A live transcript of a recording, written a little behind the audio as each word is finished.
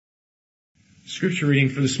Scripture reading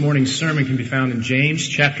for this morning's sermon can be found in James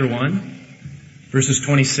chapter 1, verses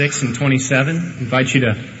 26 and 27. I invite you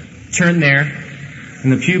to turn there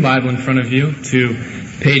in the Pew Bible in front of you to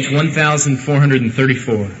page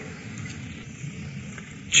 1434.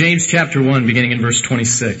 James chapter 1, beginning in verse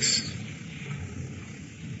 26.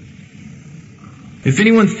 If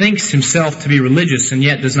anyone thinks himself to be religious and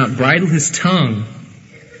yet does not bridle his tongue,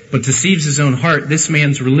 but deceives his own heart, this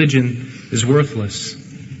man's religion is worthless.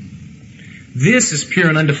 This is pure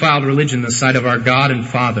and undefiled religion in the sight of our God and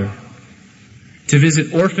Father, to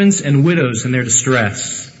visit orphans and widows in their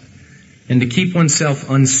distress, and to keep oneself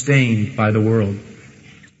unstained by the world.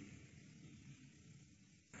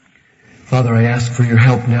 Father, I ask for your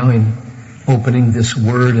help now in opening this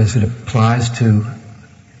word as it applies to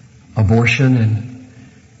abortion and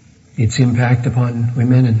its impact upon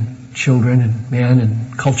women and children and men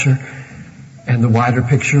and culture, and the wider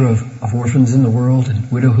picture of orphans in the world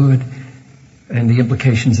and widowhood, and the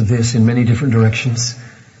implications of this in many different directions.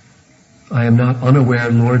 I am not unaware,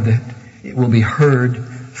 Lord, that it will be heard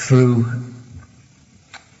through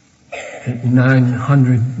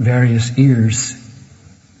 900 various ears.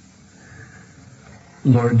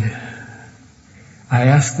 Lord, I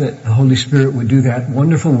ask that the Holy Spirit would do that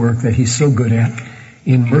wonderful work that He's so good at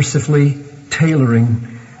in mercifully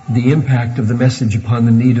tailoring the impact of the message upon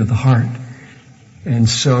the need of the heart. And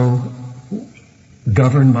so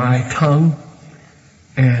govern my tongue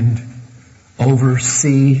and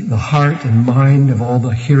oversee the heart and mind of all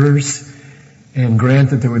the hearers, and grant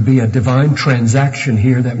that there would be a divine transaction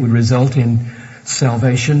here that would result in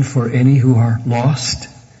salvation for any who are lost,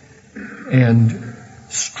 and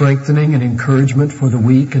strengthening and encouragement for the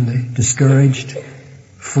weak and the discouraged,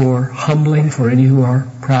 for humbling for any who are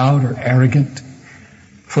proud or arrogant,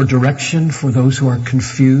 for direction for those who are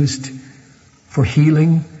confused, for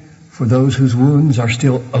healing for those whose wounds are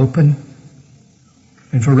still open,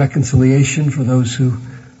 and for reconciliation for those who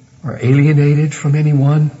are alienated from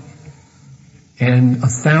anyone, and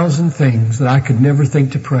 1,000 things that I could never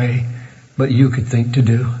think to pray, but you could think to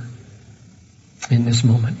do in this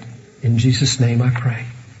moment. In Jesus' name I pray.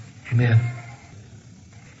 Amen.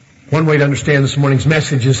 One way to understand this morning's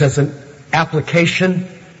message is as an application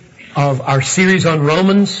of our series on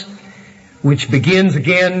Romans, which begins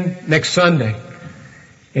again next Sunday.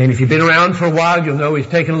 And if you've been around for a while, you'll know we've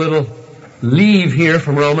taken a little leave here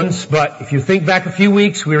from Romans, but if you think back a few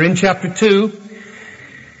weeks, we were in chapter 2,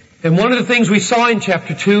 and one of the things we saw in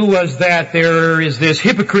chapter 2 was that there is this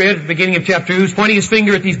hypocrite at the beginning of chapter 2 who's pointing his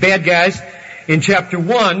finger at these bad guys in chapter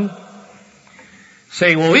 1,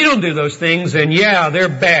 saying, well, we don't do those things, and yeah, they're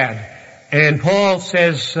bad. And Paul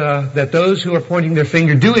says that those who are pointing their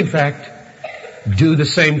finger do in fact do the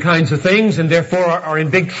same kinds of things, and therefore are in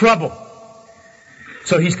big trouble.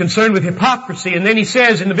 So he's concerned with hypocrisy, and then he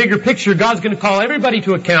says in the bigger picture, God's going to call everybody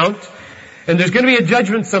to account, and there's going to be a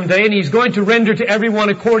judgment someday, and He's going to render to everyone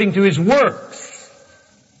according to his works.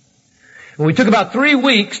 And we took about 3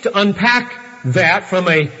 weeks to unpack that from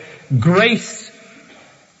a grace,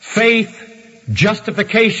 faith,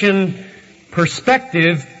 justification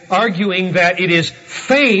perspective, arguing that it is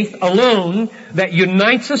faith alone that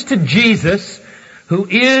unites us to Jesus, who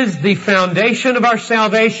is the foundation of our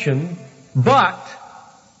salvation, but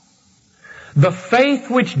the faith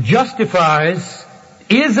which justifies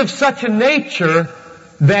is of such a nature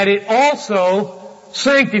that it also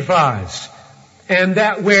sanctifies. And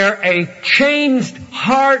that where a changed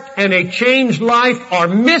heart and a changed life are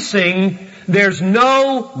missing, there's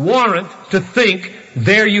no warrant to think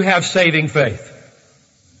there you have saving faith.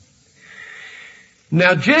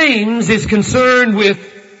 Now James is concerned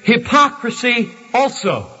with hypocrisy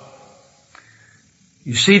also.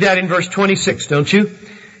 You see that in verse 26, don't you?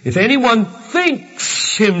 If anyone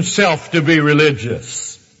thinks himself to be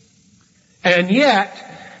religious and yet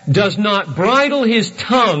does not bridle his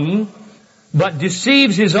tongue but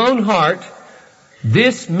deceives his own heart,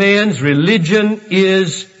 this man's religion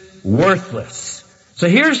is worthless. So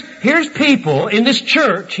here's people in this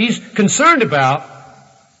church he's concerned about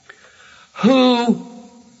who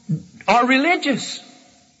are religious.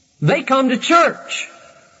 They come to church.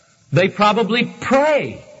 They probably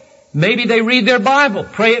pray. Maybe they read their Bible,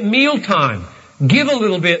 pray at mealtime, give a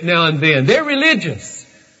little bit now and then. They're religious.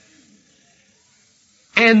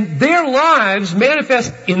 And their lives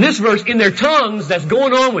manifest in this verse in their tongues that's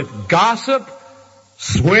going on with gossip,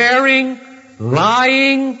 swearing,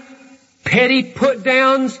 lying, petty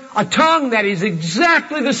put-downs. A tongue that is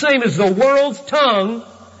exactly the same as the world's tongue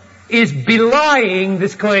is belying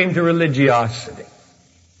this claim to religiosity.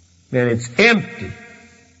 And it's empty.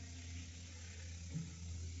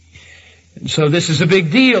 And so this is a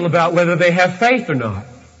big deal about whether they have faith or not.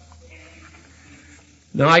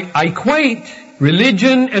 Now I equate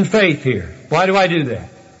religion and faith here. Why do I do that?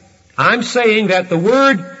 I'm saying that the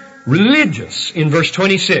word religious in verse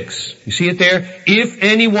 26, you see it there? If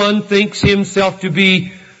anyone thinks himself to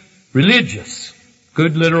be religious.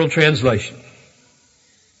 Good literal translation.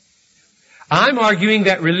 I'm arguing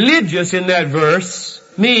that religious in that verse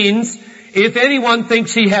means if anyone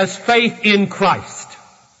thinks he has faith in Christ.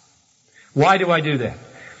 Why do I do that?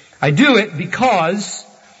 I do it because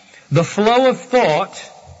the flow of thought,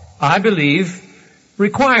 I believe,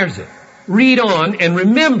 requires it. Read on and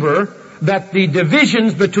remember that the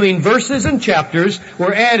divisions between verses and chapters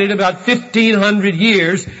were added about 1,500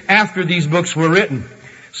 years after these books were written.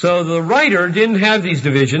 So the writer didn't have these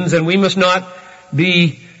divisions, and we must not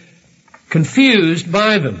be confused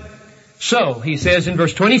by them. So, he says in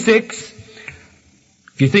verse 26,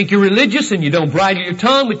 if you think you're religious and you don't bridle your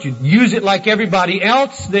tongue, but you use it like everybody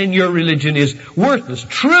else, then your religion is worthless.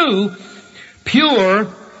 True, pure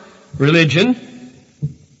religion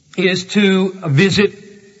is to visit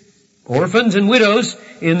orphans and widows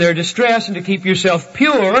in their distress and to keep yourself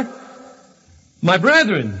pure. My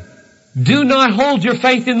brethren, do not hold your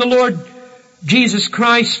faith in the Lord Jesus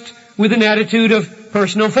Christ with an attitude of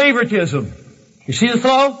personal favoritism. You see the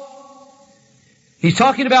flow? He's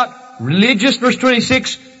talking about religious, verse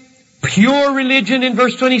 26, pure religion in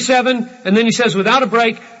verse 27, and then he says without a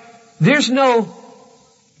break, there's no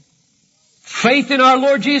faith in our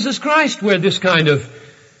Lord Jesus Christ where this kind of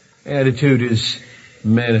attitude is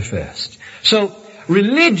manifest. So,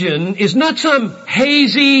 religion is not some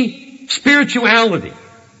hazy spirituality.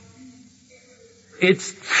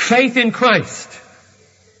 It's faith in Christ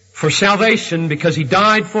for salvation because He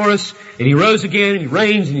died for us and He rose again and He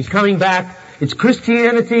reigns and He's coming back. It's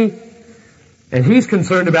Christianity, and He's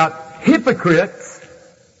concerned about hypocrites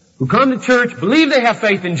who come to church, believe they have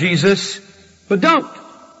faith in Jesus, but don't.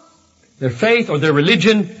 Their faith or their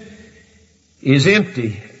religion is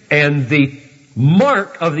empty, and the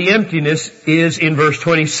mark of the emptiness is in verse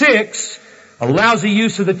 26, a lousy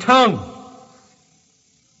use of the tongue.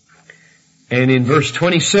 And in verse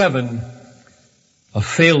 27, a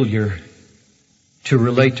failure to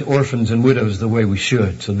relate to orphans and widows the way we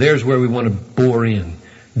should. So there's where we want to bore in.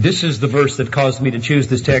 This is the verse that caused me to choose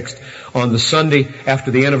this text on the Sunday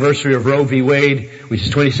after the anniversary of Roe v. Wade, which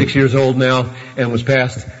is 26 years old now and was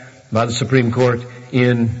passed by the Supreme Court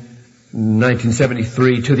in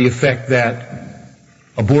 1973 to the effect that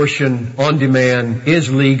abortion on demand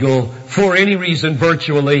is legal for any reason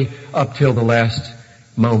virtually up till the last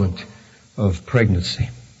moment of pregnancy.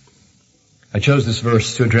 I chose this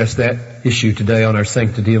verse to address that issue today on our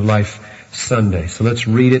Sanctity of Life Sunday. So let's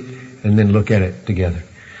read it and then look at it together.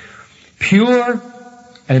 Pure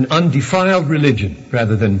and undefiled religion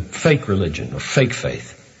rather than fake religion or fake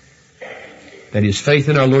faith. That is faith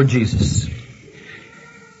in our Lord Jesus.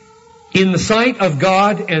 In the sight of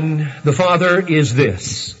God and the Father is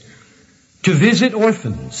this: to visit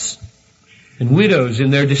orphans and widows in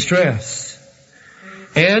their distress,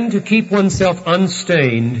 and to keep oneself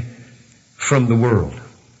unstained from the world.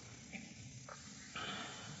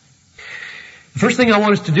 The first thing I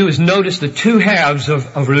want us to do is notice the two halves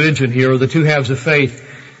of religion here, or the two halves of faith.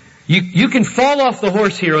 You can fall off the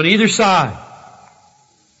horse here on either side,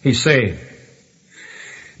 he's saying.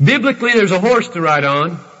 Biblically, there's a horse to ride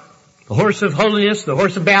on, the horse of holiness, the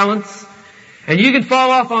horse of balance. And you can fall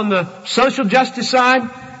off on the social justice side,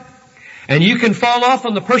 and you can fall off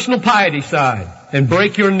on the personal piety side and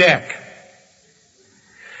break your neck.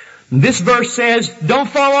 And this verse says, don't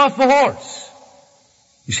fall off the horse.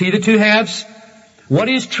 You see the two halves? What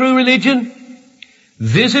is true religion?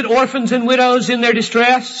 Visit orphans and widows in their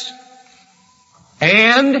distress,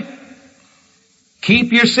 and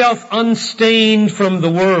keep yourself unstained from the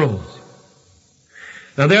world.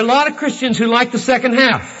 Now there are a lot of Christians who like the second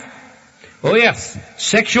half. Oh yes,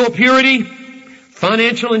 sexual purity,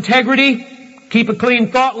 financial integrity, keep a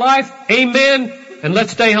clean thought life, amen, and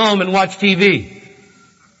let's stay home and watch TV.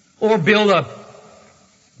 Or build a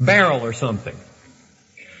barrel or something.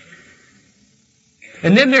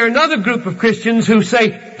 And then there are another group of Christians who say,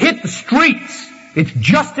 hit the streets. It's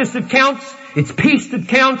justice that counts. It's peace that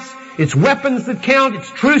counts. It's weapons that count. It's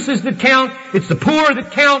truces that count. It's the poor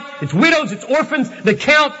that count. It's widows. It's orphans that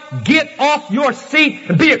count. Get off your seat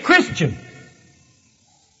and be a Christian.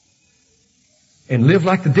 And live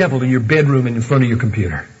like the devil in your bedroom and in front of your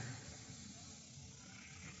computer.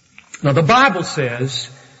 Now the Bible says,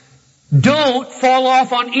 don't fall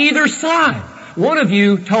off on either side. One of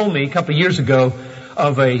you told me a couple of years ago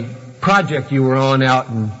of a project you were on out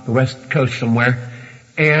in the West Coast somewhere,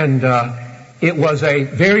 and it was a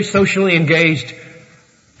very socially engaged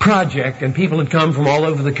project, and people had come from all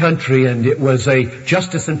over the country, and it was a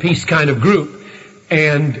justice and peace kind of group,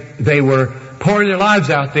 and they were pouring their lives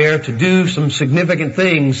out there to do some significant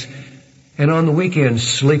things, and on the weekends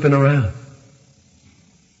sleeping around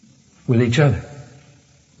with each other,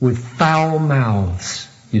 with foul mouths,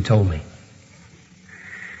 you told me.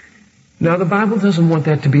 Now the Bible doesn't want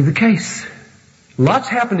that to be the case. Lots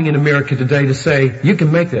happening in America today to say you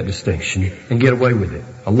can make that distinction and get away with it.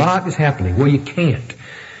 A lot is happening. Well, you can't.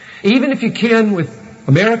 Even if you can with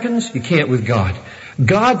Americans, you can't with God.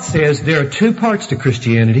 God says there are two parts to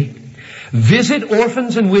Christianity. Visit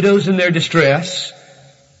orphans and widows in their distress,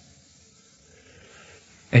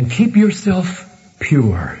 and keep yourself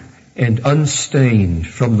pure and unstained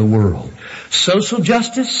from the world. Social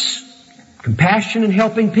justice, compassion and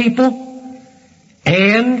helping people,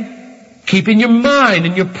 and keeping your mind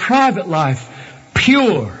and your private life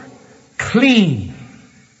pure, clean.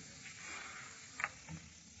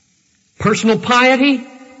 Personal piety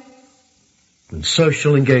and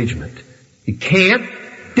social engagement. You can't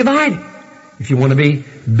divide it. If you want to be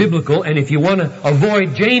biblical, and if you want to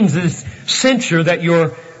avoid James's censure that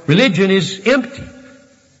your religion is empty.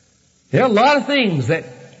 There are a lot of things that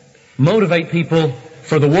motivate people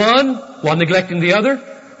for the one while neglecting the other,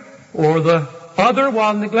 or the other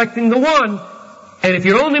while neglecting the one. And if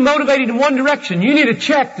you're only motivated in one direction, you need to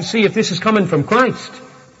check to see if this is coming from Christ.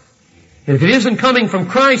 And if it isn't coming from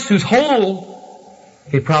Christ, who's whole,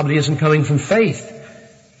 it probably isn't coming from faith.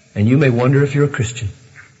 And you may wonder if you're a Christian,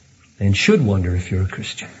 and should wonder if you're a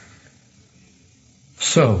Christian.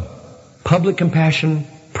 So, public compassion,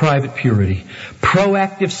 private purity,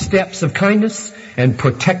 proactive steps of kindness, and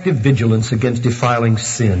protective vigilance against defiling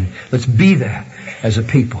sin. Let's be that as a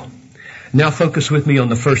people. Now focus with me on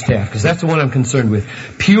the first half, because that's the one I'm concerned with.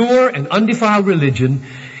 Pure and undefiled religion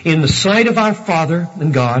in the sight of our Father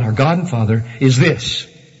and God, our God and Father, is this: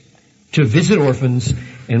 to visit orphans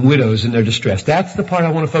and widows in their distress. That's the part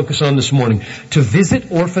I want to focus on this morning. To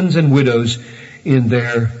visit orphans and widows in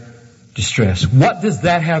their distress. What does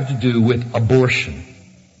that have to do with abortion?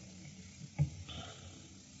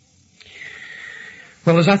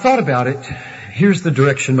 Well, as I thought about it, here's the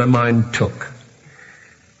direction my mind took.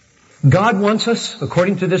 God wants us,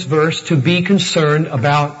 according to this verse, to be concerned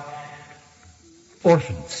about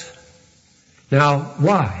orphans. Now,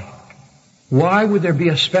 why? Why would there be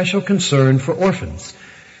a special concern for orphans?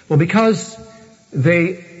 Well, because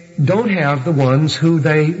they don't have the ones who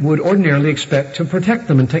they would ordinarily expect to protect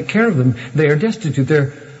them and take care of them. They are destitute.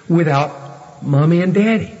 They're without mommy and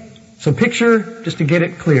daddy. So picture, just to get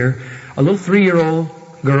it clear, a little 3-year-old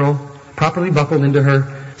girl properly buckled into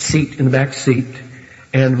her seat in the back seat,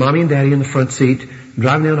 and mommy and daddy in the front seat,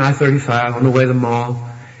 driving down I-35 on the way to the mall,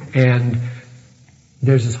 and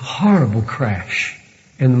there's this horrible crash,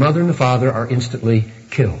 and the mother and the father are instantly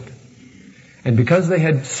killed. And because they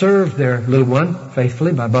had served their little one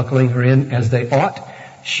faithfully by buckling her in as they ought,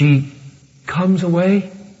 she comes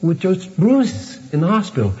away with just bruises in the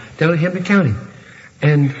hospital down in Hampton County.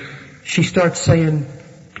 And she starts saying,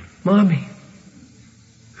 Mommy,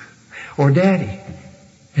 or Daddy,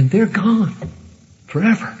 and they're gone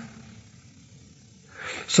forever.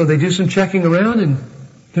 So they do some checking around, and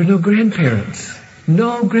there are no grandparents.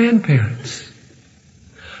 No grandparents.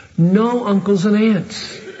 No uncles and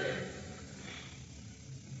aunts.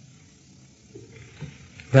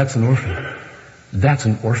 That's an orphan. That's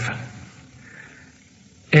an orphan.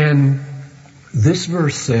 And this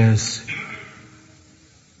verse says,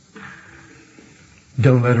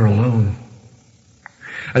 don't let her alone.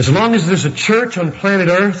 As long as there's a church on planet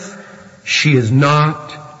Earth, she is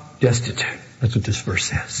not destitute. That's what this verse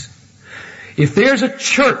says. If there's a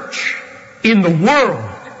church in the world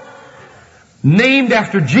named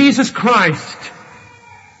after Jesus Christ,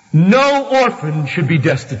 no orphan should be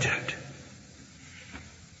destitute.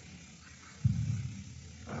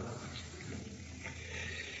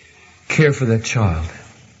 Care for that child.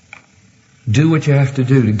 Do what you have to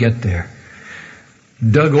do to get there.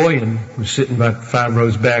 Doug Oyen was sitting about 5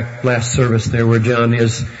 rows back last service there where John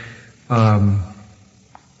is. On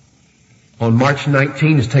March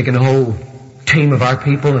 19 has taken a whole team of our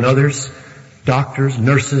people and others, doctors,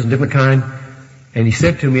 nurses, and different kind. And he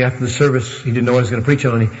said to me after the service, he didn't know I was going to preach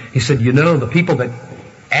on it. He said, the people that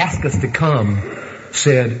asked us to come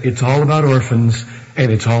said, it's all about orphans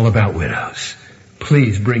and it's all about widows.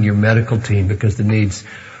 Please bring your medical team because the needs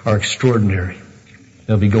are extraordinary.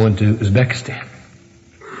 They'll be going to Uzbekistan.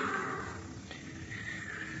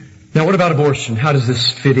 Now, what about abortion? How does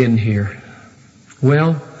this fit in here?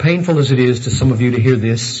 Well, painful as it is to some of you to hear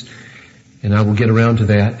this, and I will get around to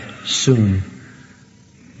that soon.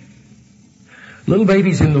 Little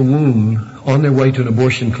babies in the womb on their way to an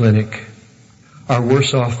abortion clinic are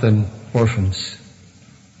worse off than orphans.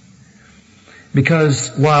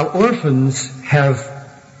 Because while orphans have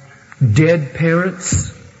dead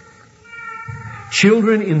parents,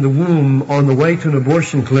 children in the womb on the way to an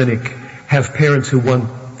abortion clinic have parents who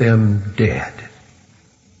want them dead.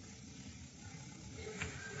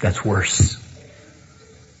 That's worse.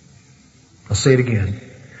 I'll say it again.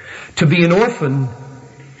 To be an orphan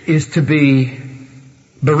is to be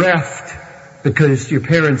bereft because your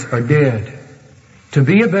parents are dead. To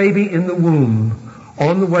be a baby in the womb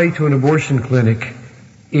on the way to an abortion clinic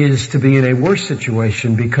is to be in a worse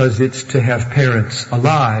situation because it's to have parents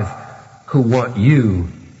alive who want you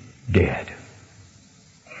dead.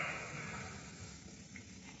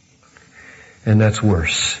 And that's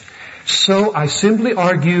worse. So I simply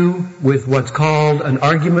argue with what's called an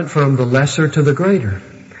argument from the lesser to the greater.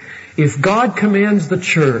 If God commands the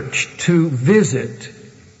church to visit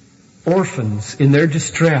orphans in their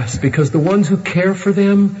distress because the ones who care for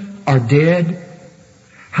them are dead,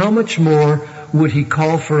 how much more would He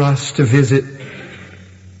call for us to visit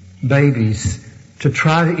babies to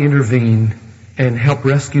try to intervene and help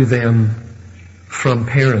rescue them from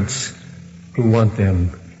parents who want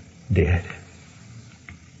them dead?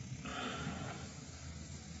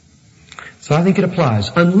 So I think it applies.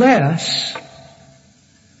 Unless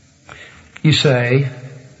you say,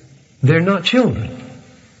 they're not children.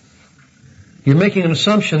 You're making an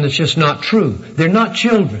assumption that's just not true. They're not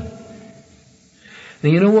children. Now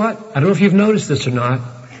you know what? I don't know if you've noticed this or not.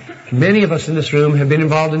 Many of us in this room have been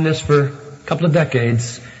involved in this for a couple of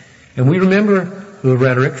decades. And we remember the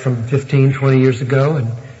rhetoric from 15, 20 years ago.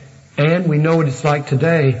 And we know what it's like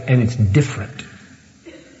today. And it's different.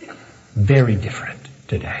 Very different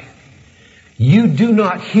today. You do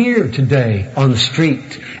not hear today on the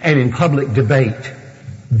street and in public debate,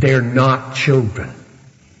 they're not children.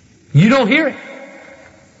 You don't hear it.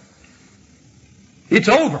 It's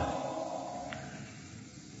over.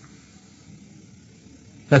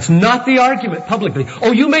 That's not the argument publicly.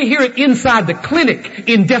 Oh, you may hear it inside the clinic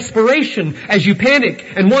in desperation as you panic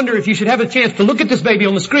and wonder if you should have a chance to look at this baby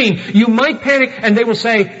on the screen. You might panic and they will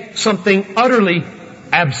say something utterly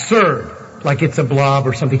absurd. Like it's a blob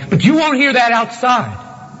or something. But you won't hear that outside,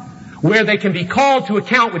 where they can be called to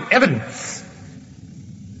account with evidence.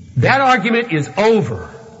 That argument is over.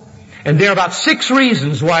 And there are about 6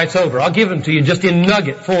 reasons why it's over. I'll give them to you just in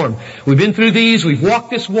nugget form. We've been through these. We've walked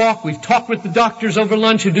this walk. We've talked with the doctors over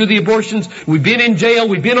lunch who do the abortions. We've been in jail.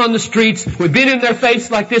 We've been on the streets. We've been in their face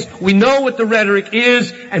like this. We know what the rhetoric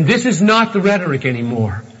is, and this is not the rhetoric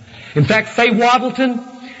anymore. In fact, Faye Waddleton,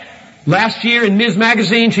 last year in Ms.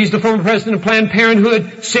 Magazine, she's the former president of Planned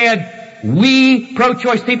Parenthood, said, we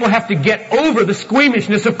pro-choice people have to get over the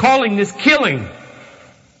squeamishness of calling this killing.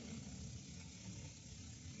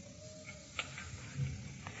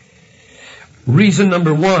 Reason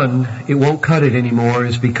number 1, it won't cut it anymore,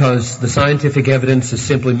 is because the scientific evidence is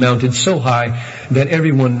simply mounted so high that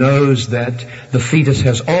everyone knows that the fetus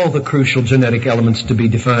has all the crucial genetic elements to be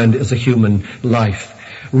defined as a human life.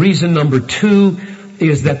 Reason number 2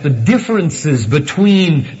 is that the differences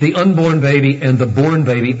between the unborn baby and the born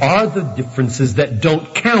baby are the differences that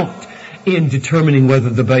don't count in determining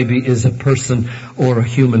whether the baby is a person or a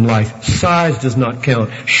human life. Size does not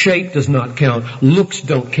count. Shape does not count. Looks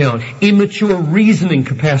don't count. Immature reasoning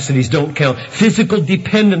capacities don't count. Physical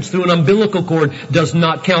dependence through an umbilical cord does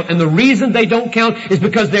not count. And the reason they don't count is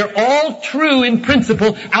because they're all true in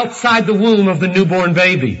principle outside the womb of the newborn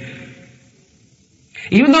baby.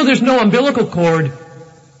 Even though there's no umbilical cord,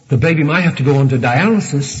 the baby might have to go on to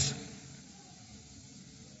dialysis.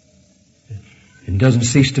 It doesn't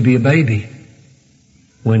cease to be a baby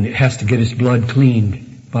when it has to get its blood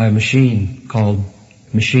cleaned by a machine called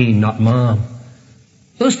machine, not mom.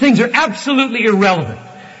 Those things are absolutely irrelevant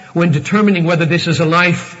when determining whether this is a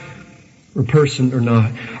life or person or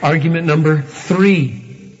not. Argument number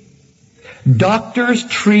 3. Doctors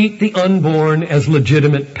treat the unborn as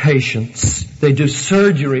legitimate patients. They do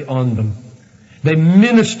surgery on them. They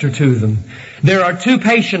minister to them. There are 2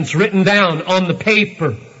 patients written down on the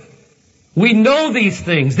paper. We know these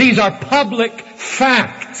things. These are public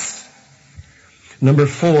facts. Number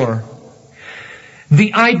 4.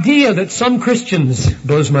 The idea that some Christians,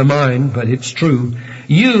 blows my mind, but it's true,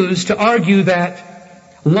 use to argue that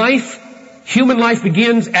human life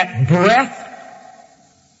begins at breath.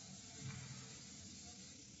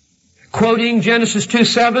 Quoting Genesis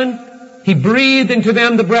 2:7, He breathed into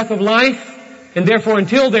them the breath of life, and therefore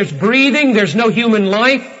until there's breathing, there's no human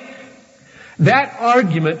life. That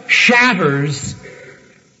argument shatters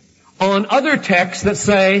on other texts that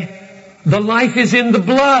say the life is in the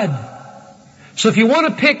blood. So if you want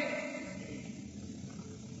to pick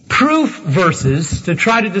proof verses to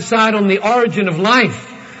try to decide on the origin of life,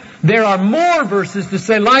 there are more verses to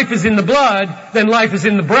say life is in the blood than life is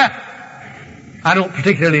in the breath. I don't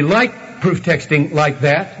particularly like proof texting like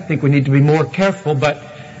that. I think we need to be more careful, but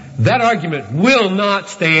that argument will not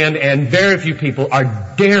stand, and very few people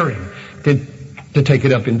are daring to take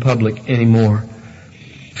it up in public anymore.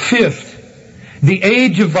 Fifth, the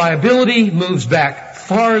age of viability moves back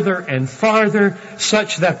farther and farther,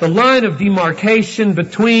 such that the line of demarcation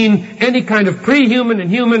between any kind of pre-human and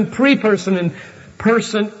human, pre-person and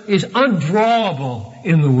person is undrawable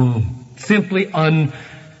in the womb, simply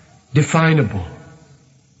undefinable.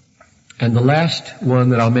 And the last one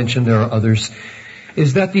that I'll mention, there are others,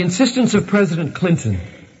 is that the insistence of President Clinton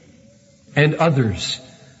and others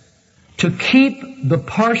to keep the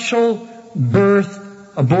partial birth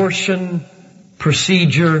abortion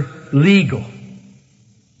procedure legal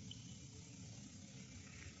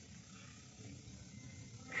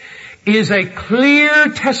is a clear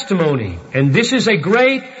testimony, and this is a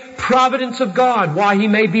great providence of God, why He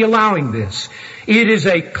may be allowing this. It is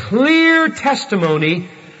a clear testimony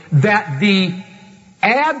that the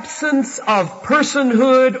absence of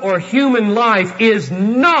personhood or human life is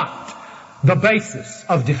not the basis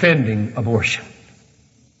of defending abortion.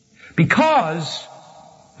 Because,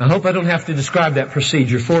 I hope I don't have to describe that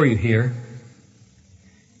procedure for you here,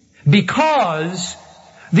 because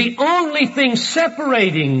the only thing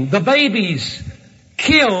separating the babies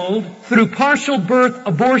killed through partial birth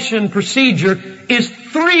abortion procedure is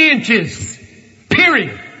 3 inches.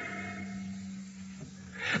 Period.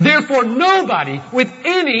 Therefore, nobody with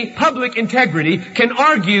any public integrity can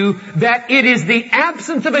argue that it is the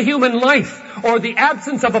absence of a human life or the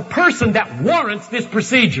absence of a person that warrants this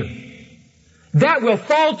procedure. That will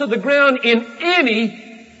fall to the ground in any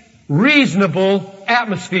reasonable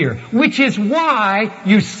atmosphere, which is why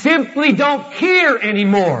you simply don't hear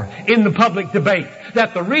anymore in the public debate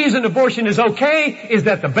that the reason abortion is okay is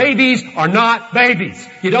that the babies are not babies.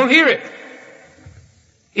 You don't hear it.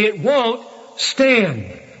 It won't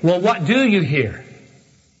stand. Well, what do you hear?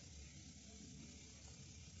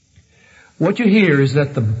 What you hear is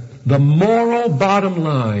that the moral bottom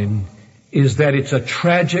line is that it's a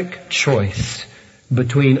tragic choice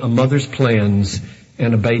between a mother's plans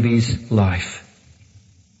and a baby's life.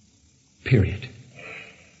 Period.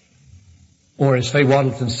 Or as Faye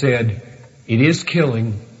Waddleton said, it is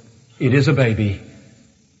killing, it is a baby,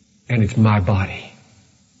 and it's my body.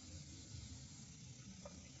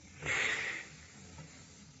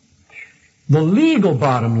 The legal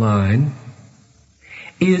bottom line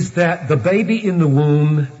is that the baby in the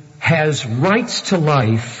womb has rights to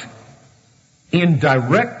life in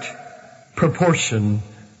direct proportion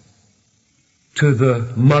to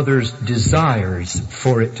the mother's desires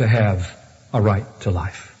for it to have a right to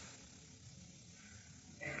life.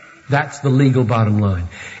 That's the legal bottom line.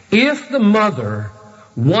 If the mother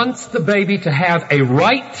wants the baby to have a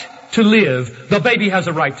right to live, the baby has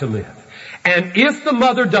a right to live. And if the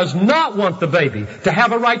mother does not want the baby to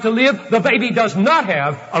have a right to live, the baby does not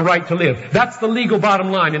have a right to live. That's the legal bottom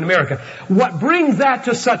line in America. What brings that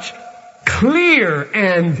to such clear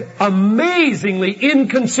and amazingly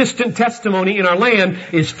inconsistent testimony in our land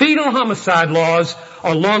is fetal homicide laws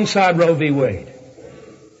alongside Roe v. Wade.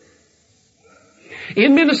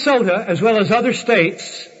 In Minnesota, as well as other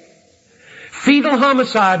states, fetal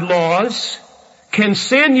homicide laws can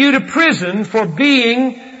send you to prison for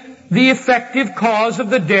being the effective cause of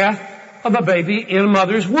the death of a baby in a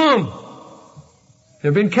mother's womb.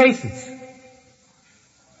 There have been cases.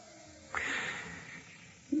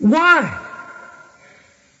 Why?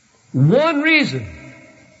 One reason.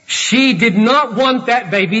 She did not want that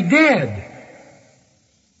baby dead.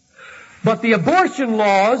 But the abortion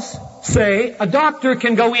laws say a doctor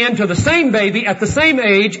can go into the same baby at the same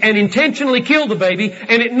age and intentionally kill the baby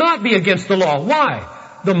and it not be against the law. Why?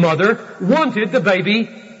 The mother wanted the baby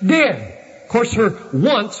dead. Of course, her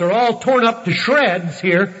wants are all torn up to shreds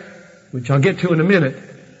here, which I'll get to in a minute.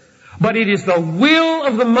 But it is the will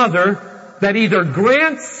of the mother that either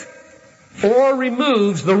grants or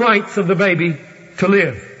removes the rights of the baby to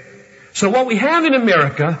live. So what we have in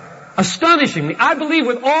America, astonishingly, I believe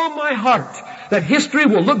with all my heart that history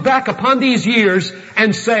will look back upon these years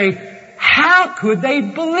and say, how could they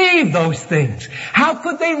believe those things? How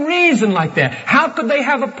could they reason like that? How could they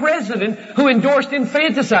have a president who endorsed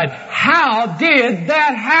infanticide? How did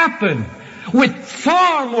that happen? With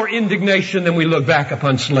far more indignation than we look back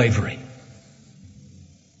upon slavery.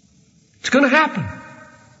 It's going to happen.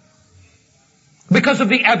 Because of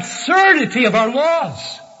the absurdity of our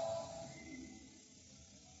laws.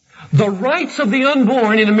 The rights of the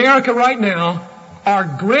unborn in America right now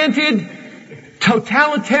are granted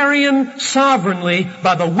totalitarian sovereignly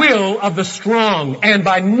by the will of the strong and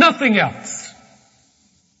by nothing else.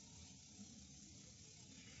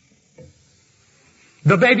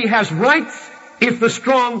 The baby has rights if the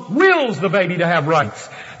strong wills the baby to have rights.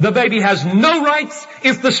 The baby has no rights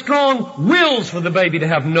if the strong wills for the baby to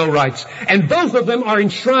have no rights. And both of them are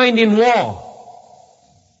enshrined in law.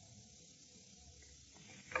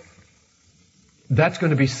 That's going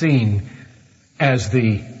to be seen as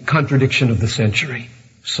the contradiction of the century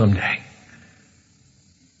someday.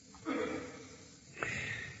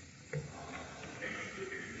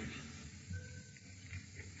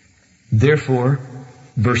 Therefore,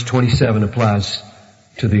 verse 27 applies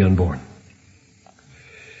to the unborn.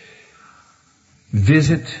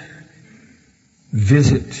 Visit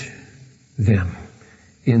them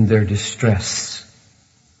in their distress.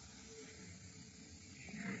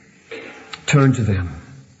 Turn to them.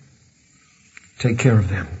 Take care of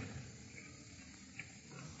them.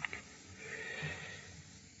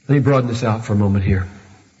 Let me broaden this out for a moment here.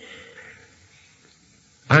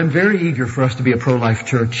 I'm very eager for us to be a pro-life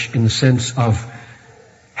church in the sense of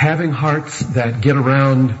having hearts that get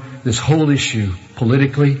around this whole issue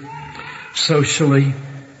politically, socially,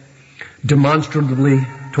 demonstratively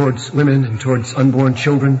towards women and towards unborn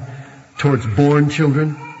children, towards born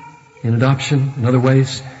children in adoption and other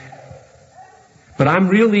ways. But I'm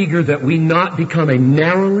real eager that we not become a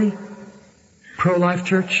narrowly pro-life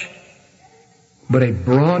church, but a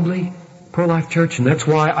broadly pro-life church. And that's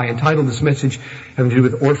why I entitled this message having to do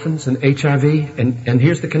with orphans and HIV. And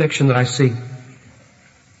here's the connection that I see.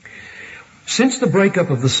 Since the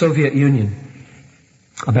breakup of the Soviet Union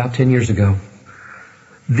about 10 years ago,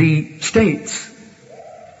 the states,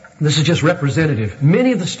 this is just representative,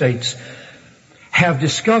 many of the states have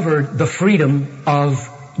discovered the freedom of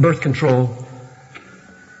birth control,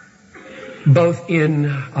 both in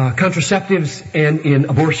contraceptives and in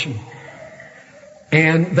abortion.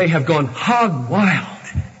 And they have gone hog wild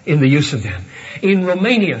in the use of them. In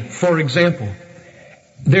Romania, for example,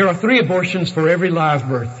 there are 3 abortions for every live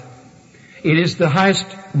birth. It is the highest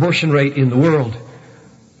abortion rate in the world.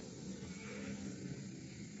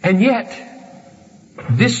 And yet,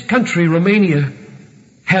 this country, Romania,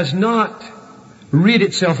 has not rid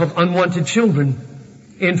itself of unwanted children.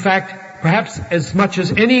 In fact, perhaps as much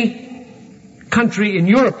as any country in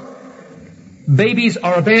Europe, babies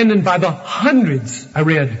are abandoned by the hundreds, I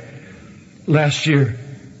read last year.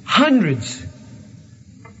 Hundreds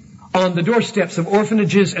on the doorsteps of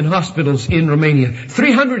orphanages and hospitals in Romania.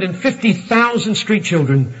 350,000 street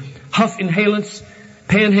children huff inhalants,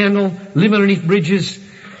 panhandle, live underneath bridges,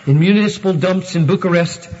 in municipal dumps in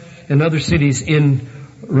Bucharest and other cities in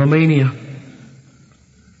Romania.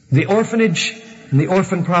 The orphanage and the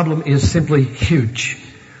orphan problem is simply huge.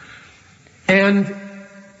 And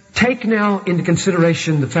take now into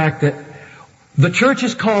consideration the fact that the church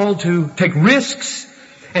is called to take risks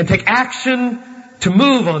and take action to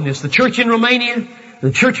move on this. The church in Romania,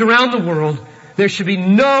 the church around the world, there should be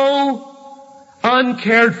no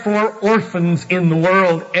uncared for orphans in the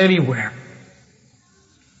world anywhere.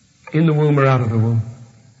 In the womb or out of the womb.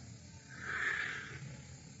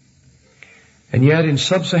 And yet in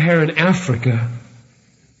sub-Saharan Africa,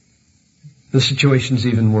 the situation's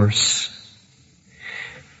even worse.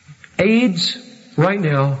 AIDS, right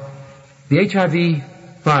now, the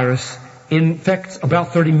HIV virus infects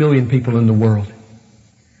about 30 million people in the world.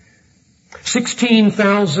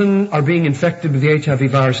 16,000 are being infected with the HIV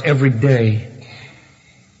virus every day.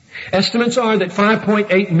 Estimates are that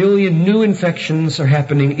 5.8 million new infections are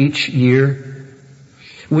happening each year,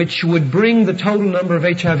 which would bring the total number of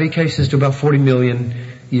HIV cases to about 40 million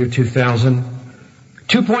year 2000.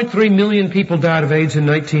 2.3 million people died of AIDS in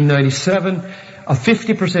 1997, a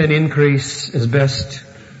 50% increase as best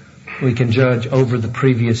we can judge over the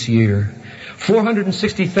previous year.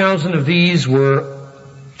 460,000 of these were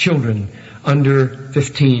children under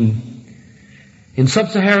 15. In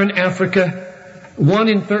sub-Saharan Africa, 1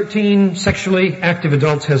 in 13 sexually active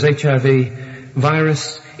adults has HIV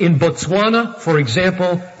virus. In Botswana, for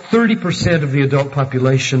example, 30% of the adult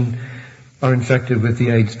population are infected with the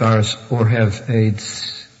AIDS virus or have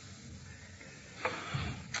AIDS.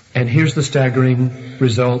 And here's the staggering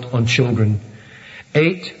result on children.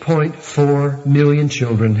 8.4 million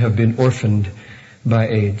children have been orphaned by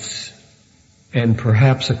AIDS. And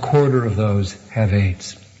perhaps a quarter of those have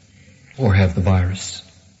AIDS or have the virus.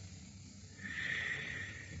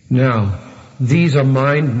 Now, these are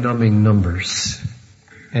mind-numbing numbers.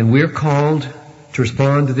 And we're called to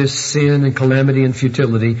respond to this sin and calamity and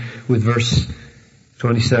futility with verse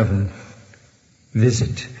 27.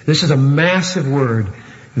 Visit. This is a massive word.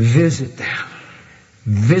 Visit them.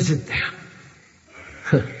 Visit them.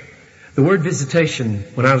 The word visitation,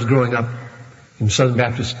 when I was growing up in Southern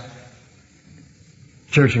Baptist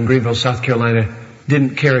Church in Greenville, South Carolina,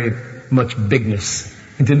 didn't carry much bigness.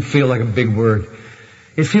 It didn't feel like a big word.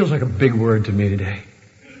 It feels like a big word to me today.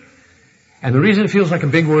 And the reason it feels like a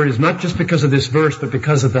big word is not just because of this verse, but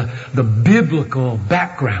because of the biblical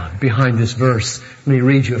background behind this verse. Let me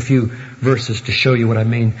read you a few verses to show you what I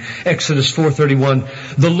mean. Exodus 4:31.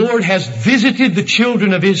 The Lord has visited the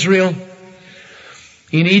children of Israel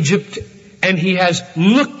in Egypt, and He has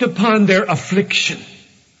looked upon their affliction.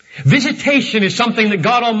 Visitation is something that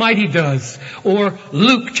God Almighty does. Or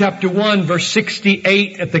Luke chapter 1 verse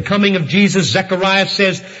 68, at the coming of Jesus, Zechariah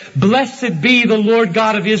says, Blessed be the Lord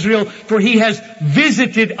God of Israel, for He has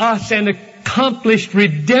visited us and accomplished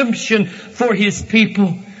redemption for His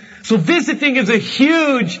people. So visiting is a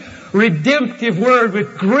huge redemptive word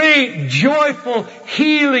with great, joyful,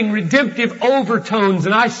 healing, redemptive overtones.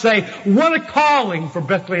 And I say, what a calling for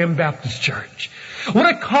Bethlehem Baptist Church. What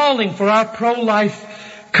a calling for our pro-life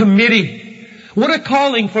committee. What a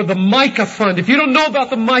calling for the Micah Fund. If you don't know about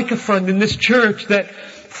the Micah Fund in this church that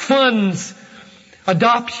funds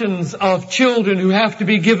adoptions of children who have to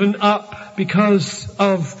be given up because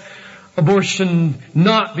of abortion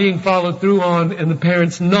not being followed through on and the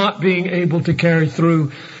parents not being able to carry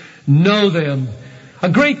through, know them. A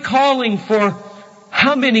great calling for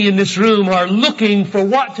how many in this room are looking for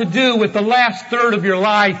what to do with the last third of your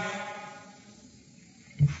life.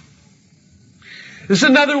 This is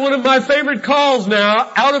another one of my favorite calls now,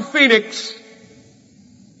 out of Phoenix,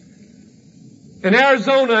 in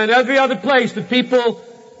Arizona and every other place that people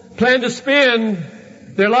plan to spend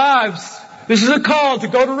their lives. This is a call to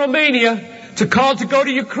go to Romania. It's a call to go to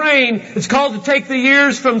Ukraine. It's called to take the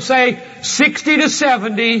years from, say, 60 to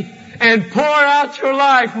 70 and pour out your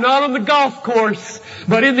life, not on the golf course,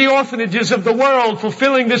 but in the orphanages of the world,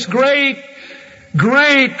 fulfilling this great,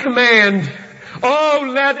 great command. Oh,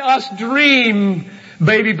 let us dream,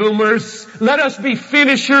 baby boomers. Let us be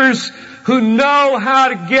finishers who know how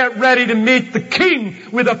to get ready to meet the King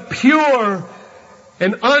with a pure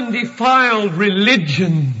and undefiled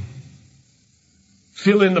religion.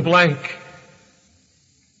 Fill in the blank.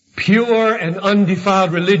 Pure and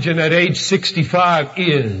undefiled religion at age 65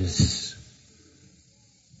 is.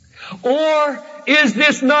 Or is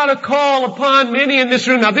this not a call upon many in this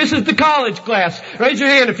room? Now this is the college class. Raise your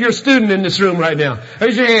hand if you're a student in this room right now.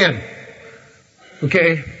 Raise your hand.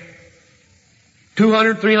 Okay.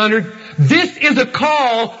 200, 300. This is a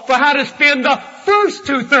call for how to spend the first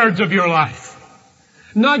 2/3 of your life.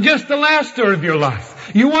 Not just the last third of your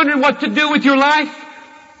life. You wondering what to do with your life?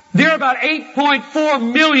 There are about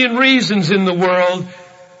 8.4 million reasons in the world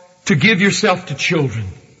to give yourself to children.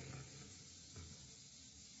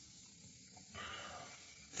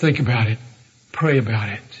 Think about it. Pray about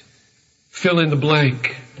it. Fill in the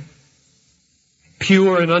blank.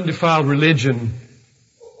 Pure and undefiled religion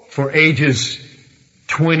for ages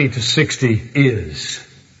 20 to 60 is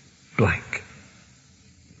blank.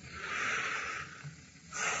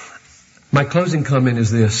 My closing comment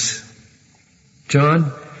is this.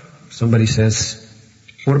 John, somebody says,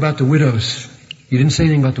 what about the widows? You didn't say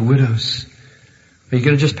anything about the widows. Are you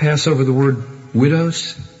going to just pass over the word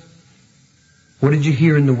widows? What did you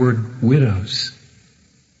hear in the word widows?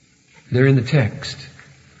 They're in the text.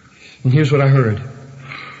 And here's what I heard.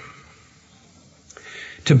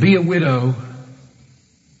 To be a widow,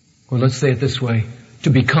 or let's say it this way, to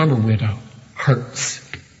become a widow hurts.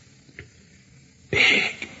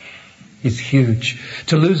 Big. It's huge.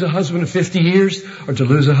 To lose a husband of 50 years or to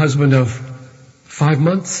lose a husband of 5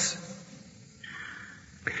 months.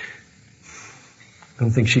 I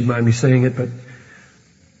don't think she'd mind me saying it, but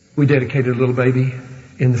we dedicated a little baby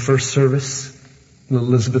in the first service, little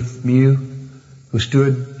Elizabeth Mew, who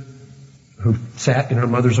sat in her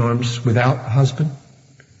mother's arms without a husband.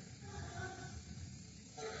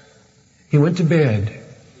 He went to bed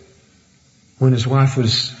when his wife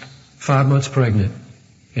was 5 months pregnant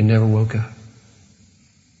and never woke up.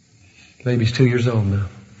 Baby's 2 years old now.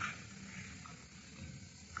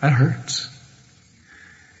 That hurts.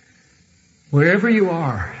 Wherever you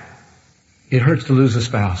are, it hurts to lose a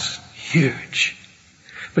spouse. Huge.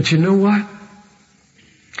 But you know what?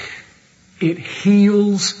 It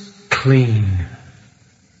heals clean.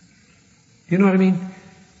 You know what I mean?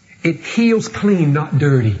 It heals clean, not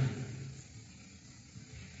dirty.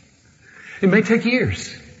 It may take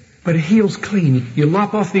years, but it heals clean. You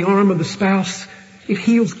lop off the arm of the spouse, it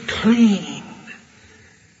heals clean.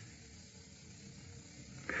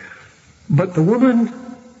 But the woman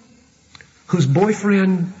whose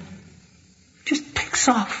boyfriend just backs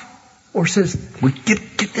off or says, "We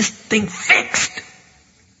get this thing fixed.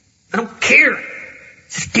 I don't care.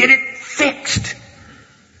 Just get it fixed."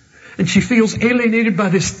 And she feels alienated by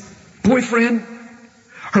this boyfriend.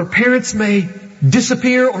 Her parents may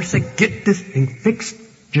disappear or say, "Get this thing fixed.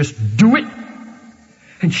 Just do it."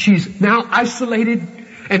 And she's now isolated,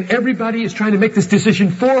 and everybody is trying to make this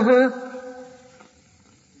decision for her.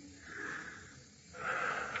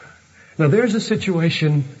 Now there's a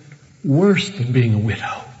situation worse than being a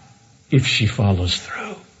widow if she follows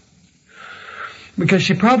through. Because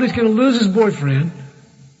she probably is going to lose his boyfriend.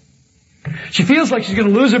 She feels like she's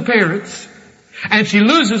going to lose her parents. And she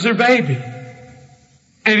loses her baby.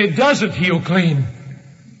 And it doesn't heal clean.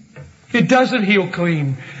 It doesn't heal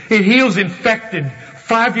clean. It heals infected.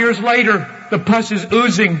 5 years later, the pus is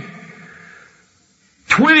oozing.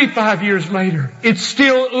 25 years later, it's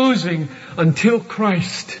still oozing until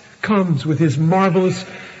Christ comes with His marvelous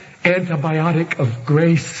antibiotic of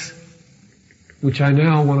grace, which I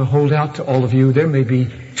now want to hold out to all of you. There may be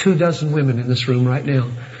 24 women in this room right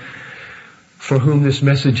now for whom this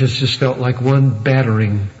message has just felt like one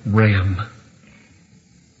battering ram.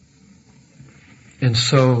 And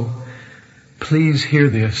so, please hear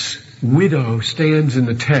this. Widow stands in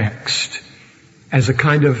the text as a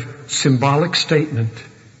kind of symbolic statement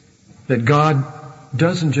that God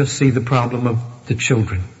doesn't just see the problem of the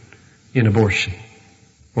children in abortion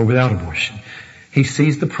or without abortion. He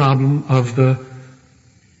sees the problem of the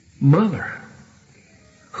mother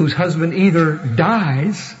whose husband either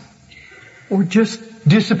dies or just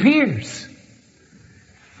disappears,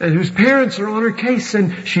 and whose parents are on her case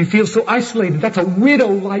and she feels so isolated. That's a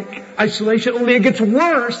widow-like isolation, only it gets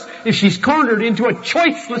worse if she's cornered into a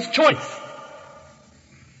choiceless choice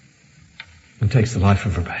and takes the life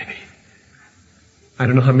of her baby. I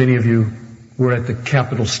don't know how many of you were at the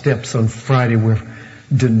Capitol steps on Friday where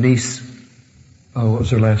Denise, what was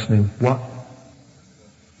her last name?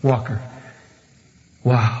 Walker.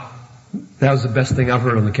 Wow. That was the best thing I've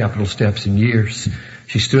heard on the Capitol steps in years.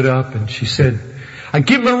 She stood up and she said, "I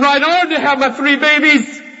give my right arm to have my 3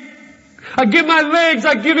 babies. I give my legs.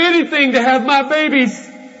 I give anything to have my babies."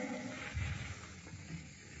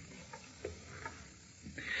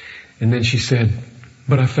 And then she said,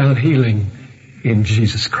 "But I found healing in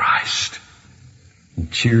Jesus Christ."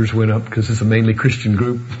 And cheers went up because it's a mainly Christian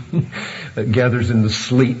group that gathers in the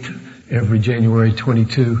sleet every January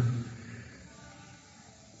 22.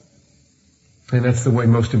 And that's the way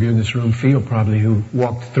most of you in this room feel probably who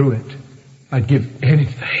walked through it. I'd give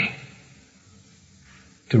anything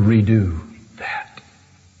to redo that.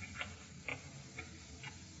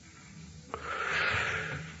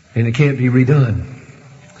 And it can't be redone.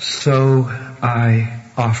 So I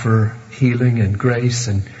offer healing and grace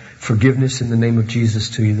and forgiveness in the name of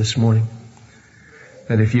Jesus to you this morning.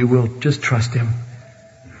 That if you will just trust Him,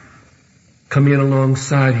 come in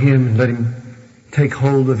alongside Him and let Him take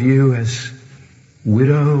hold of you as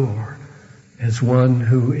widow or as one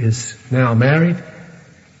who is now married,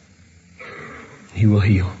 He will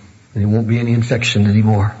heal. And there won't be any infection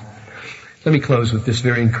anymore. Let me close with this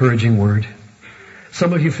very encouraging word.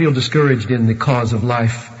 Some of you feel discouraged in the cause of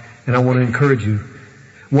life, and I want to encourage you.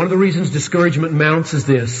 One of the reasons discouragement mounts is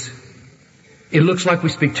this. It looks like we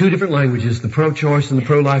speak 2 different languages, the pro-choice and the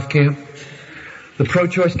pro-life camp. The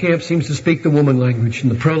pro-choice camp seems to speak the woman language,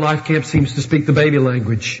 and the pro-life camp seems to speak the baby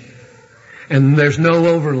language. And there's no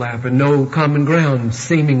overlap and no common ground,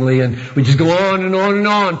 seemingly, and we just go on and on and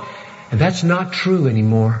on. And that's not true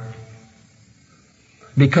anymore.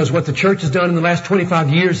 Because what the church has done in the last 25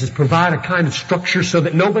 years is provide a kind of structure so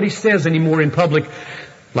that nobody says anymore in public,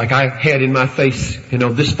 like I had in my face,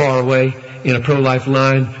 this far away in a pro-life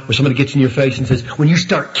line, where somebody gets in your face and says, "When you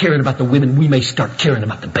start caring about the women, we may start caring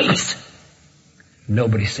about the babies."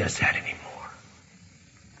 Nobody says that anymore.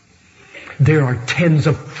 There are tens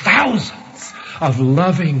of thousands of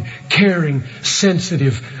loving, caring,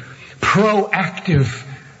 sensitive, proactive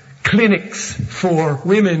clinics for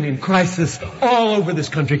women in crisis all over this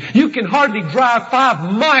country. You can hardly drive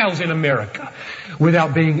 5 miles in America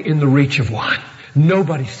without being in the reach of one.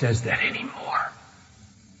 Nobody says that anymore.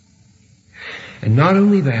 And not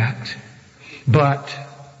only that, but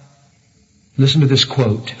listen to this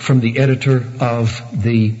quote from the editor of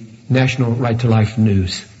the National Right to Life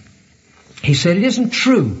News. He said, "It isn't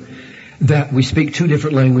true that we speak 2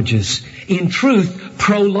 different languages. In truth,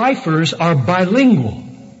 pro-lifers are bilingual,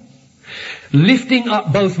 lifting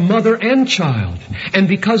up both mother and child. And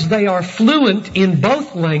because they are fluent in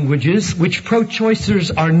both languages, which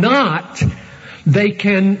pro-choicers are not, they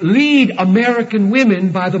can lead American women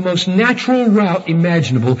by the most natural route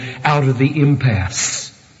imaginable out of the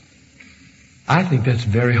impasse." I think that's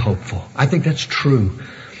very hopeful. I think that's true.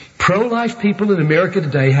 Pro-life people in America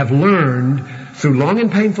today have learned through long and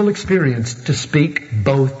painful experience to speak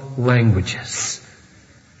both languages.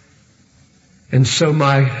 And so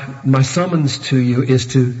my summons to you is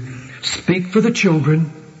to speak for the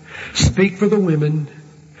children, speak for the women,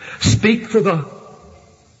 speak for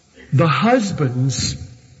the husbands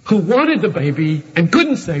who wanted the baby and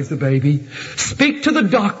couldn't save the baby. Speak to the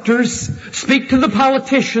doctors, speak to the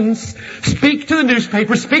politicians, speak to the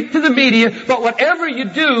newspapers, speak to the media, but whatever you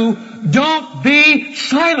do, don't be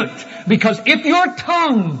silent. Because if your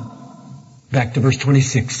tongue, back to verse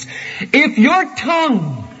 26, if your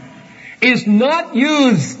tongue is not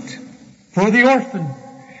used for the orphan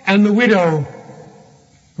and the widow,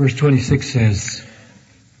 verse 26 says,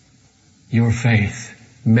 your faith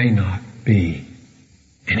may not be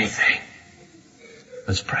anything.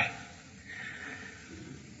 Let's pray.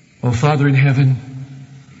 Oh, Father in heaven,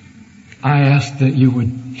 I ask that you would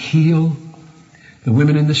heal the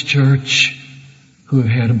women in this church who have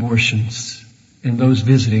had abortions and those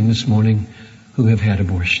visiting this morning who have had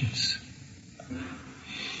abortions.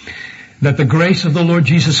 That the grace of the Lord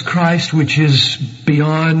Jesus Christ, which is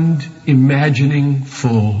beyond imagining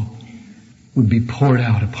full, would be poured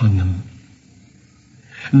out upon them.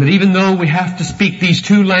 And that even though we have to speak these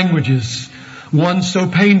two languages, one so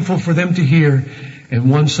painful for them to hear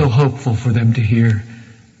and one so hopeful for them to hear,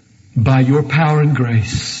 by your power and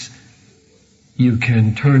grace, you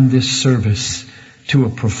can turn this service to a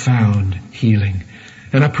profound healing.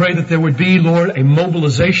 And I pray that there would be, Lord, a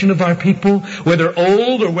mobilization of our people, whether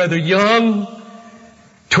old or whether young,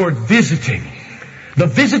 toward visiting. The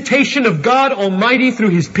visitation of God Almighty through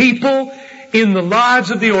His people in the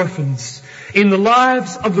lives of the orphans, in the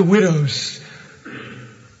lives of the widows,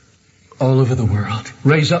 all over the world.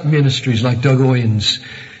 Raise up ministries like Doug Oyens,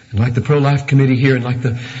 and like the Pro-Life Committee here, and like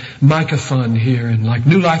the Micah Fund here, and like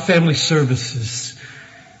New Life Family Services.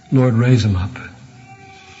 Lord, raise them up.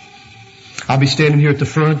 I'll be standing here at the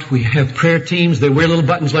front. We have prayer teams. They wear little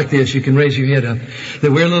buttons like this. You can raise your head up. They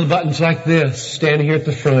wear little buttons like this, standing here at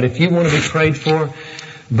the front. If you want to be prayed for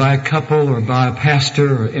by a couple or by a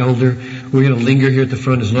pastor or elder, we're going to linger here at the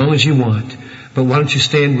front as long as you want. But why don't you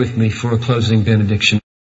stand with me for a closing benediction?